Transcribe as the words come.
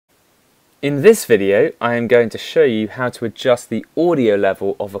In this video, I am going to show you how to adjust the audio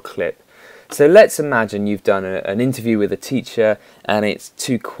level of a clip. So let's imagine you've done an interview with a teacher and it's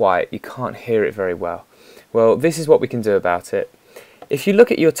too quiet, you can't hear it very well. Well, this is what we can do about it. If you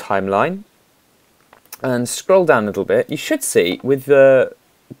look at your timeline and scroll down a little bit, you should see with the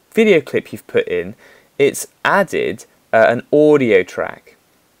video clip you've put in, it's added an audio track,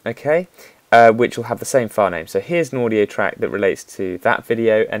 okay? Which will have the same file name. So here's an audio track that relates to that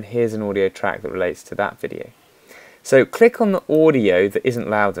video, and here's an audio track that relates to that video. So click on the audio that isn't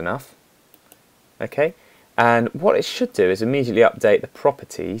loud enough, okay? And what it should do is immediately update the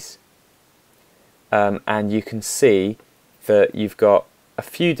properties, and you can see that you've got a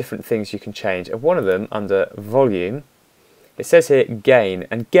few different things you can change. And one of them, under volume, it says here gain,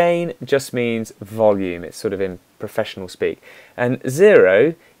 and gain just means volume. It's sort of in professional speak. And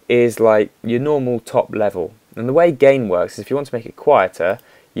 0 is like your normal top level. And the way gain works is if you want to make it quieter,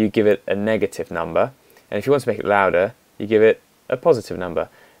 you give it a negative number, and if you want to make it louder, you give it a positive number.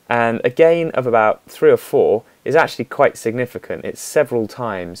 And a gain of about 3 or 4 is actually quite significant. It's several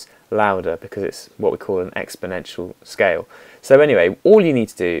times louder because it's what we call an exponential scale. So anyway, all you need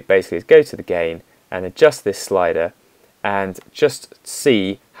to do basically is go to the gain and adjust this slider and just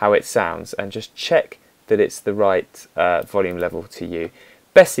see how it sounds and just check that it's the right volume level to you.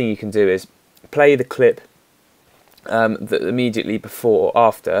 Best thing you can do is play the clip immediately before or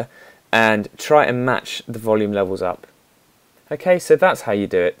after and try and match the volume levels up. Okay, so that's how you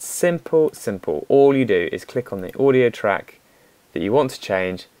do it. Simple, simple. All you do is click on the audio track that you want to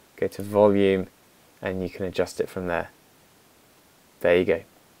change, go to volume, and you can adjust it from there. There you go.